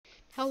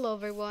Hello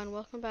everyone,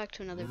 welcome back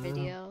to another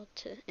video,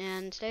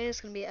 and today is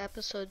going to be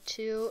episode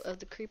 2 of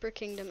the Creeper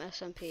Kingdom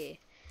SMP.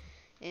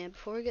 And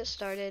before we get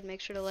started,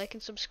 make sure to like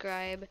and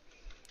subscribe,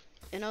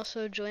 and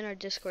also join our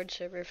Discord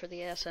server for the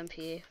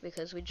SMP,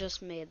 because we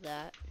just made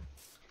that.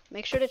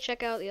 Make sure to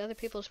check out the other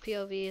people's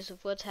POVs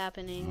of what's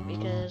happening,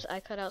 because I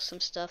cut out some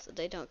stuff that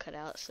they don't cut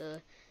out, so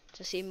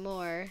to see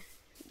more,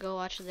 go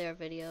watch their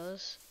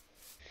videos.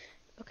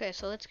 Okay,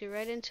 so let's get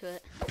right into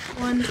it.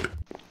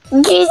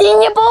 Get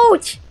in your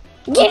boat!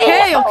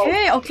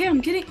 Okay,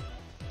 I'm getting.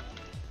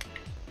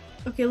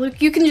 Okay,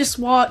 Luke, you can just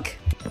walk.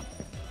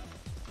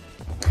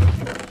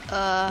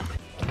 My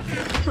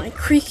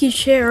creaky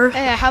chair.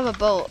 Hey, I have a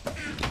boat.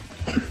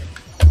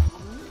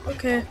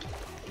 Okay,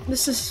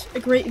 this is a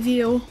great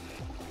view.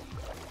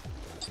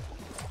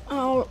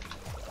 Oh,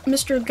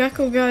 Mr.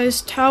 Gecko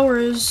Guy's tower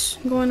is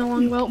going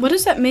along well. What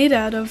is that made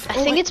out of? I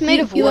think it's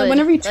made of wood.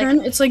 Whenever you turn,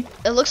 it's like...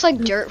 It looks like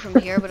dirt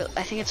from here, but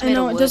I think it's made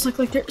of wood. I know, it does look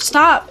like dirt.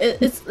 Stop!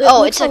 It's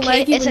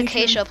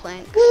acacia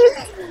plank.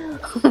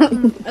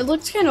 It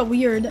looks kind of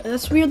weird.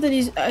 That's weird that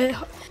he's...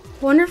 I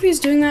wonder if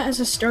he's doing that as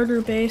a starter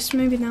base.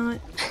 Maybe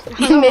not.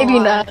 Maybe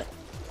not.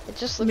 It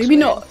just looks Maybe weird.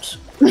 not.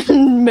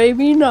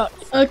 Maybe not.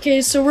 Okay,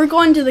 so we're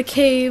going to the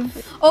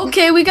cave.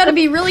 Okay, we gotta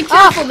be really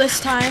careful this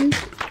time.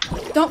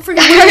 Don't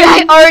forget.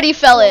 I already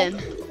fell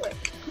in.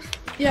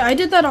 Yeah, I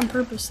did that on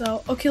purpose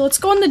though. Okay, let's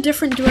go in the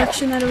different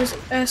direction that I was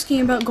asking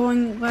about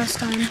going last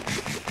time.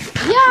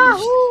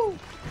 Yahoo!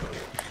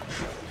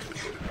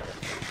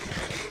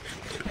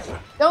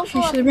 Don't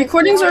go up The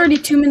recording's already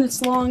 2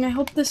 minutes long. I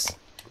hope this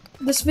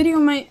video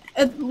might,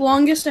 at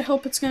longest, I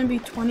hope it's gonna be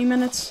 20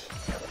 minutes.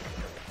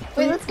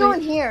 Wait, let's go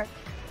in here.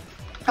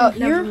 Oh,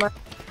 here? never mind.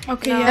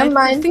 Okay, No, yeah, never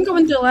mind. I think I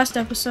went to the last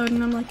episode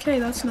and I'm like, hey,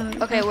 that's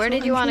not Okay, where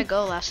did you want to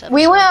go last episode?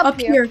 We went Up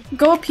here.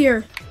 Go up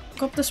here.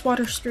 Go up this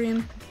water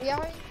stream.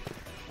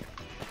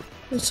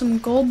 There's some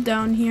gold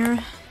down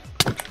here.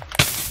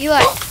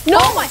 Eli! No!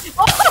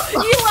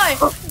 Eli!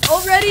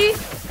 Already?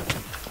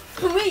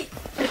 Wait,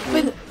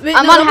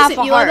 I'm no, on that half wasn't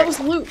a Eli, heart. That was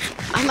Luke.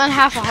 I'm on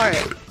half a heart.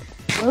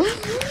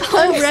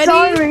 I'm Already?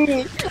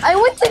 sorry. I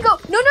went to go.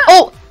 No.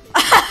 Oh!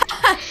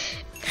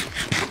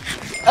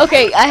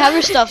 Okay, I have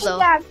your stuff though.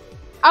 Yeah,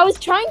 I was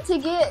trying to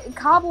get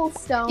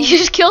cobblestone. You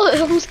just killed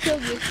it. Almost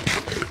killed me.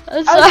 I'm I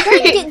was trying to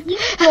sorry. get deep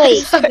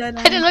plate. Sorry. I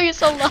didn't know you're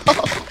so low.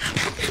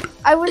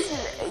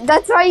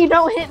 That's why you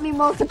don't hit me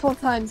multiple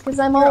times, because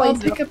I'm I'll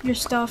always. pick up your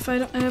stuff. I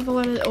have a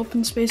lot of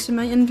open space in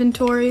my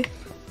inventory.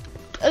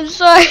 I'm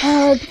sorry.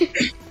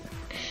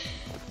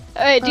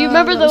 Alright, do you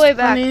remember the way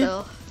back funny.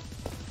 though?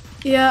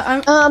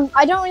 Yeah,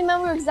 I don't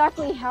remember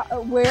exactly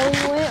where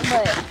we went,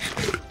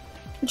 but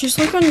just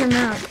look on your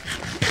map.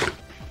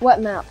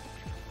 what map?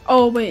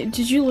 Oh wait,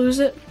 did you lose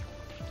it?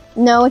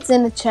 No, it's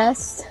in the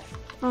chest.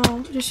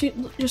 Oh,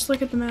 just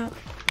look at the map.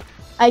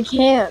 I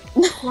can't,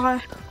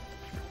 Why?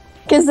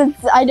 cause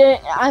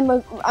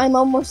I'm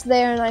almost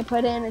there, and I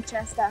put it in a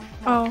chest out.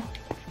 Oh.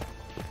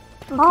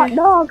 Hot Okay.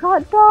 dog,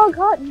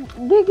 hot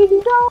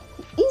diggity dog.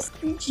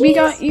 We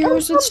got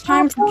ears. It's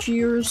time for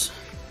cheers.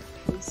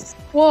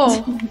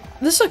 Whoa,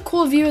 this is a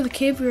cool view of the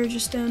cave we were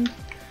just in.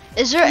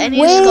 Is there any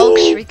Wait. Skulk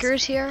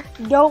Shriekers here?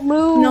 Don't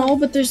move. No,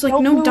 but there's like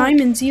Don't no move.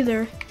 diamonds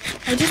either.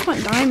 I just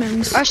want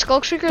diamonds. Are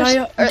Skulk Shriekers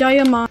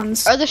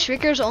Diamonds. are the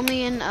Shriekers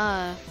only in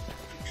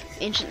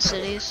ancient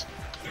cities?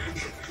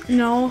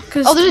 No,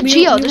 because Oh, there's a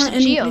geode. There's a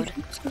geode.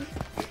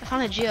 I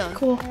found a geode.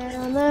 Cool.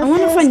 I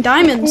want to find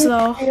diamonds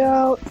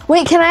though.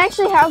 Wait, can I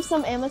actually have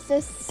some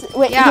amethysts?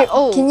 Wait, Yeah, here,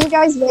 oh. can you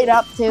guys wait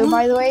up too,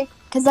 by the way?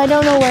 Because I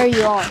don't know where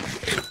you are.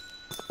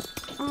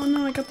 Oh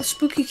no, I got the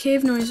spooky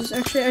cave noises.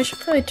 Actually, I should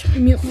probably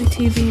mute my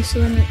TV so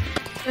then it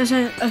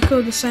doesn't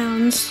echo the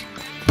sounds.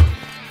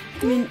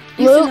 I mean,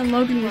 Luke? Ethan and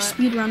Logan were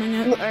speedrunning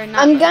it. Or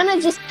not. I'm gonna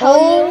just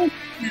tell you,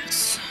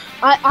 Yes.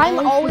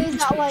 I'm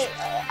always at like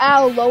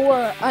at a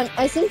lower.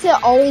 I seem to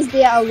always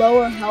be at a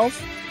lower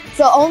health,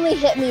 so only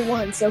hit me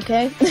once,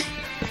 okay?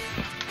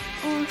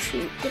 Oh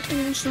shoot, good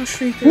thing there's no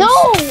shriekers. No!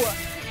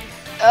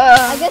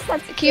 I guess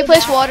that's. Can you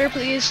place water,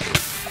 please?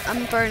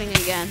 I'm burning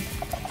again.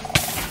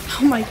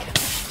 Oh my god.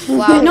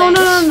 Wow.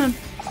 No.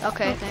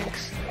 Okay,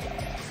 thanks.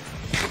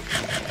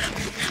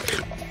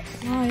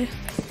 Why?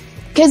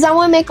 Because I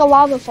want to make a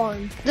lava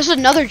farm. There's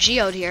another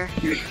geode here.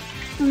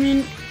 I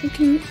mean, I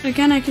can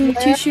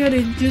teach you how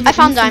to do the I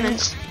found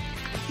infinite.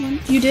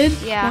 diamonds. You did?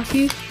 Yeah.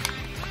 Lucky.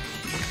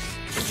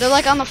 They're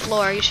like on the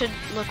floor. You should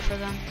look for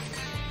them.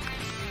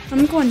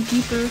 I'm going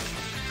deeper.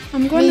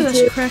 I'm going Me to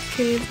this too. crack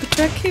cave. The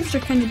crack caves are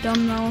kind of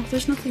dumb though.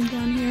 There's nothing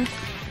down here.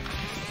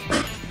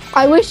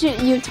 I wish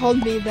you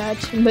told me that,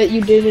 but you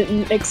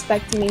didn't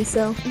expect me,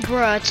 so.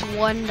 Bruh, it's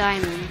 1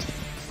 diamond.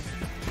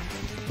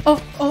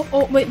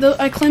 Oh, wait,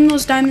 I claimed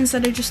those diamonds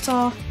that I just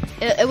saw.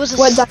 It was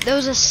there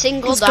was a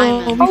single Let's go.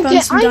 diamond. We found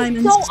Okay, some I'm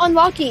diamonds. so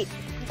unlucky.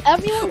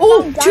 Everyone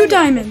Oh, found 2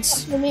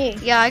 diamonds. for me.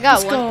 Yeah, I got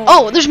Let's one. go.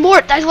 Oh, there's more.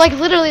 That's like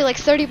literally like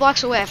 30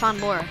 blocks away. I found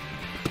more.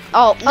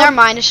 Oh, never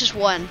mind. It's just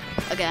 1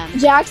 again.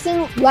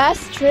 Jackson,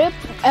 last trip,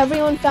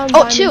 everyone found Oh,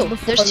 diamonds 2.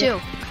 before There's me.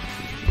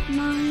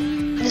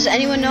 2. Does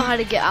anyone know how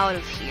to get out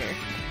of here?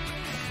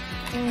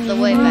 The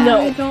way back.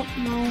 I don't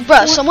know.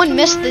 Bruh, someone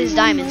missed these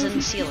diamonds in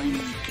the ceiling.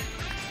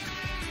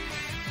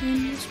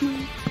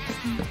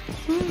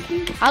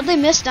 How'd they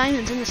miss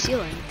diamonds in the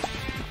ceiling?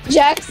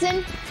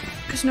 Jackson?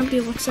 Because nobody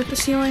looks at the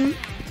ceiling.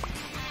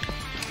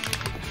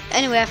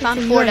 Anyway, I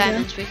found 4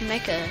 diamonds. We can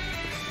make a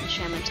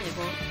enchantment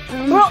table.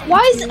 Bro,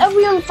 why is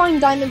everyone find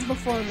diamonds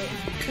before me?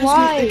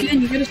 Why?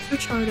 Again, you gotta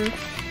switch harder.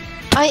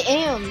 I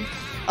am.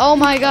 Oh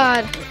my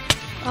god.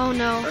 Oh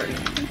no.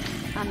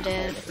 I'm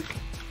dead.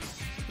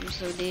 I'm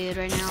so dead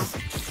right now.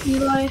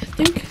 Eli,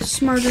 think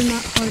smarter,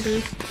 not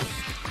harder.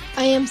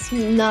 I am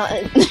snot.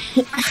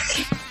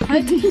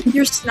 What?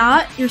 You're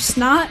snot? You're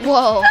snot?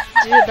 Whoa,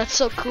 dude, that's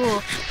so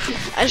cool.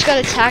 I just got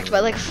attacked by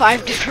like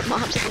 5 different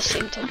mobs at the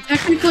same time.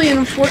 Technically,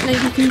 in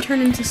Fortnite, you can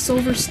turn into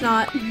silver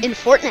snot. In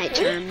Fortnite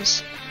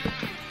terms.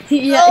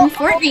 Yeah, in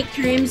Fortnite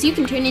terms, you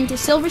can turn into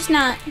silver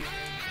snot.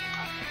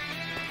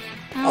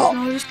 I don't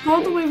know, just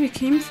call the way we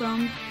came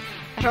from.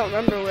 I don't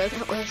remember where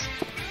that was.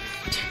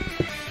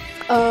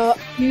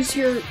 Use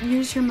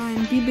your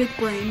mind. Be big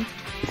brain.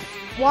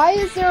 Why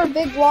is there a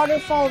big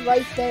waterfall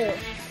right there?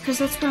 Because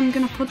that's where I'm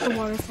gonna put the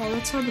waterfall.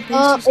 That's how the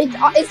base is.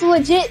 It's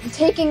legit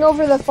taking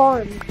over the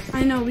farm.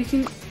 I know. We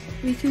can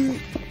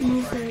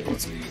move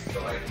it.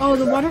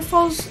 The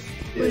waterfall's.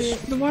 Wait,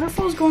 the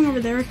waterfall's going over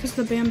there because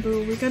the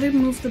bamboo. We gotta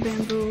move the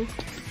bamboo.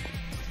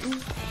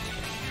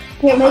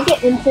 Can't make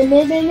it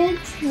infinite in it.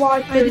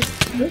 Why? I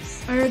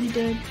already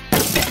did.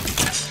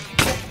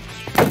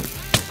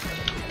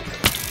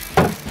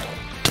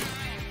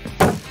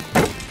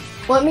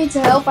 Want me to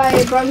help?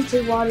 I brought you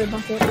to water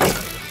bucket.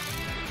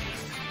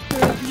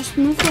 Just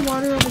move the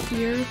water over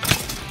here,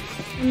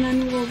 and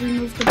then we'll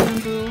remove the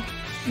bamboo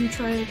and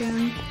try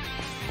again.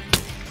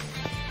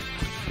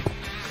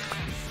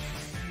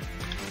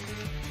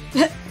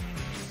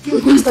 You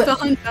almost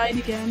fell and died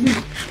again.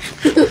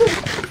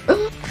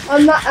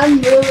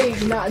 I'm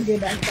really not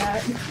good at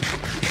that.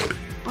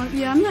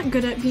 Yeah, I'm not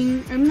good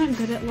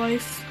at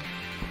life.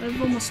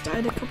 I've almost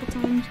died a couple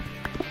times.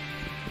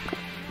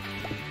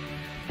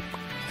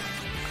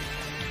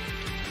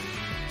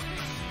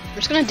 I'm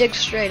just gonna dig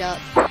straight up.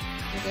 I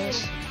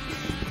guess.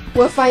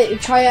 What if I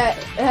try at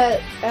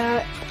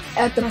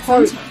the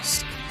park?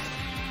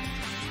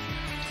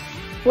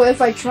 What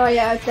if I try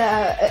at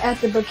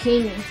the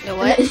bikini? The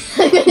what?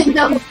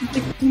 No.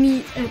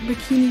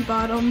 Bikini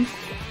Bottom.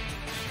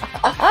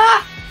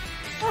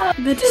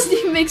 That doesn't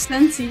even make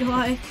sense,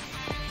 Eli.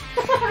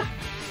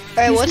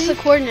 Alright, what's the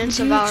coordinates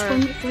of our...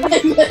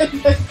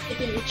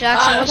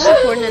 Jackson, what's the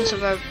coordinates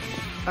of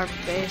our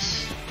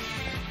base?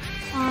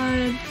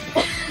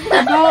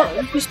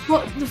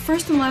 The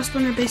first and last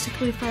one are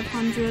basically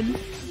 500.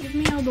 Give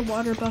me all the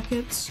water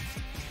buckets.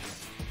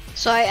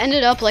 So I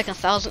ended up like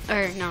 1,000,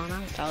 or no,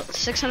 not 1,000,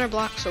 600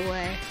 blocks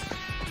away.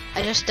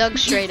 I just dug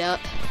straight up.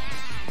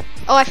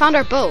 Oh, I found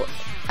our boat.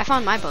 I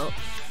found my boat.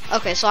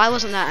 Okay, so I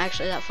wasn't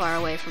actually that far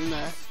away from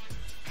the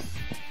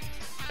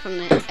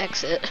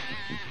exit.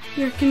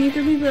 Here, can you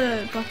give me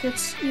the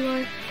buckets,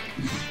 Eli?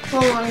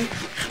 Hold on.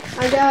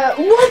 I got.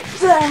 What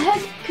the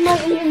heck?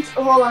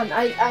 Hold on.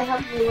 I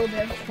have a little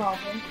bit of a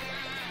problem.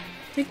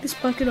 Take this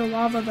bucket of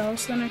lava though,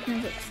 so then I can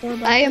have like 4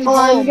 buckets. I am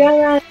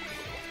home.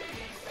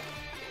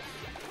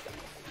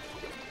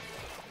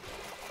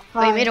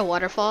 Oh, you made a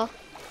waterfall?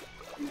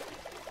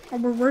 Oh,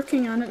 we're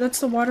working on it. That's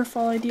the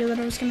waterfall idea that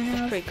I was gonna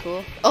have. Pretty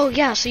cool. Oh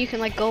yeah, so you can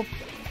like go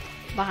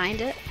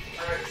behind it?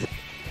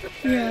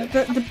 Yeah,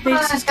 the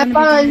base is gonna be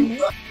behind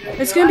it.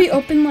 It's gonna be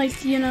open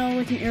like, you know,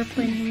 like an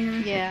airplane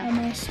hangar. Yeah.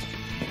 Almost.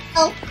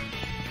 Oh.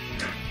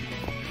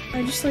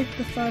 I just like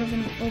the thought of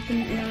an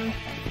open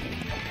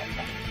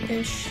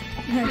air-ish.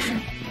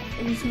 Actually,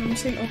 the reason I'm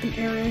saying open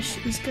air-ish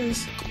is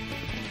because,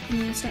 I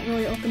mean, it's not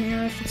really open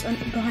air if it's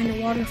behind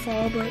a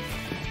waterfall, but...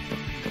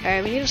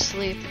 Alright, we need to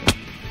sleep.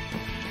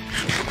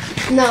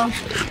 No.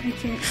 I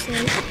can't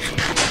sleep.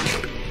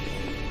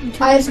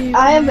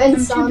 I have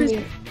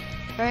insomnia.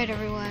 Alright,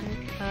 everyone.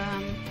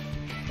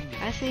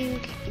 I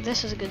think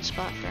this is a good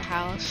spot for a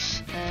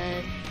house.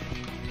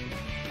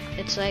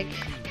 It's like...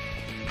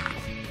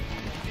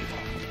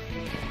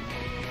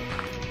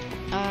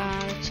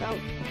 it's out...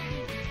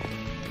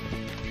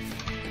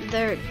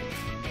 Their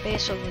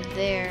base over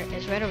there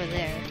is right over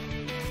there.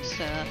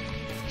 So,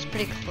 it's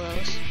pretty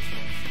close.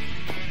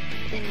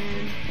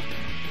 And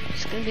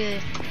it's gonna be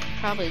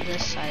probably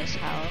this size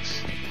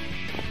house.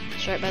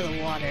 It's right by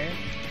the water,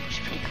 which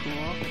is pretty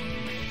cool.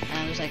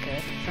 And there's like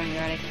a front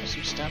yard I can put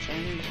some stuff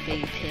in. There's a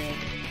baby pig.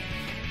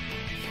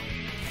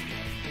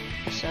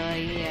 So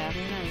yeah, I'm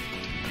gonna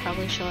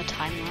probably show a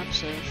time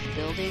lapse of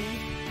building.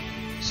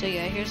 So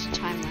yeah, here's the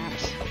time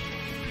lapse.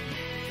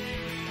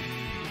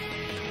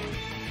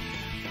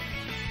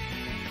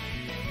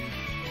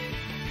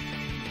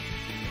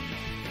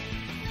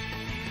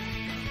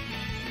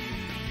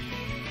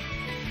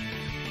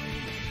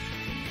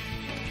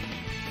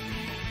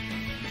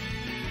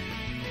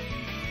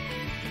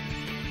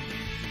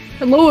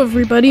 Hello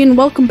everybody and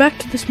welcome back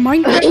to this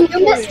Minecraft.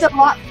 You missed a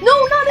lot.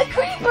 No, not a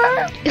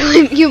creeper!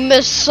 You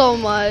missed so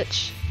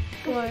much.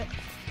 What?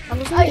 I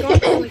was only gone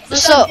for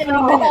like 20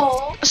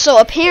 minutes. So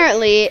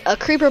apparently a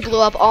creeper blew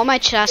up all my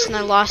chests and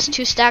I lost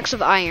 2 stacks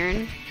of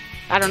iron.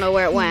 I don't know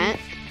where it went.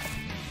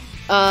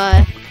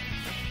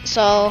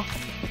 So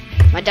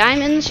my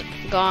diamonds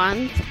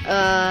gone.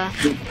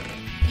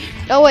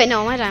 Oh wait,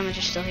 no, my diamonds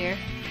are still here.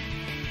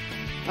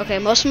 Okay,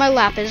 most of my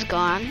lapis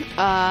gone.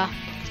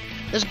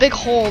 There's a big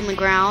hole in the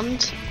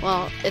ground.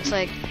 Well, it's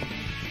like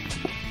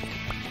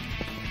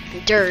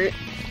dirt,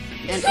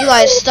 and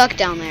Eli's stuck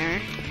down there,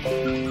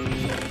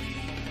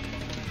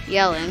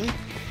 yelling.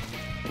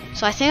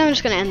 So I think I'm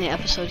just gonna end the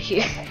episode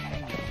here.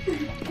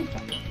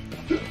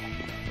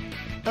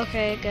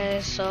 Okay,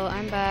 guys, so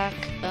I'm back.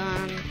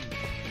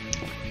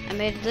 I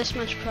made this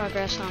much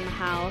progress on the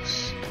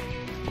house.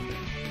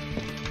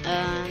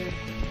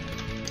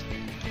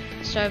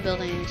 Started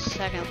building the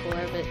 2nd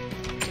floor, but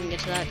didn't get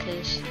to that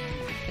because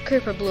the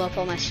creeper blew up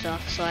all my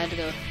stuff, so I had to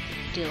go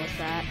deal with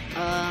that.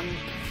 I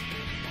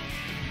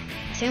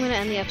think I'm gonna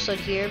end the episode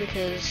here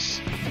because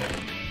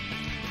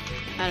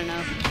I don't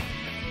know.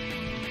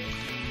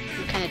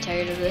 I'm kind of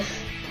tired of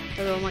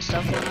all my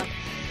stuff going up.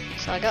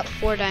 So I got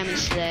 4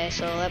 diamonds today,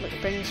 so that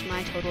brings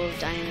my total of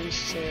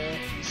diamonds to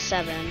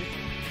 7.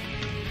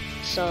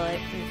 So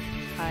like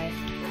 5.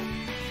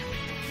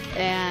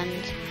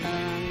 And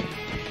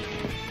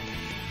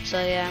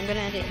so yeah, I'm gonna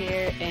end it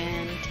here,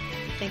 and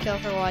thank y'all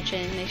for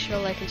watching. Make sure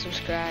to like and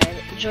subscribe.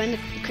 Join the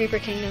Creeper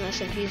Kingdom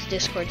SMP's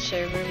Discord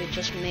server. We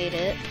just made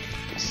it.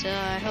 So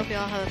I hope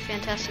y'all have a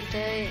fantastic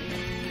day,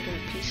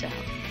 and peace out.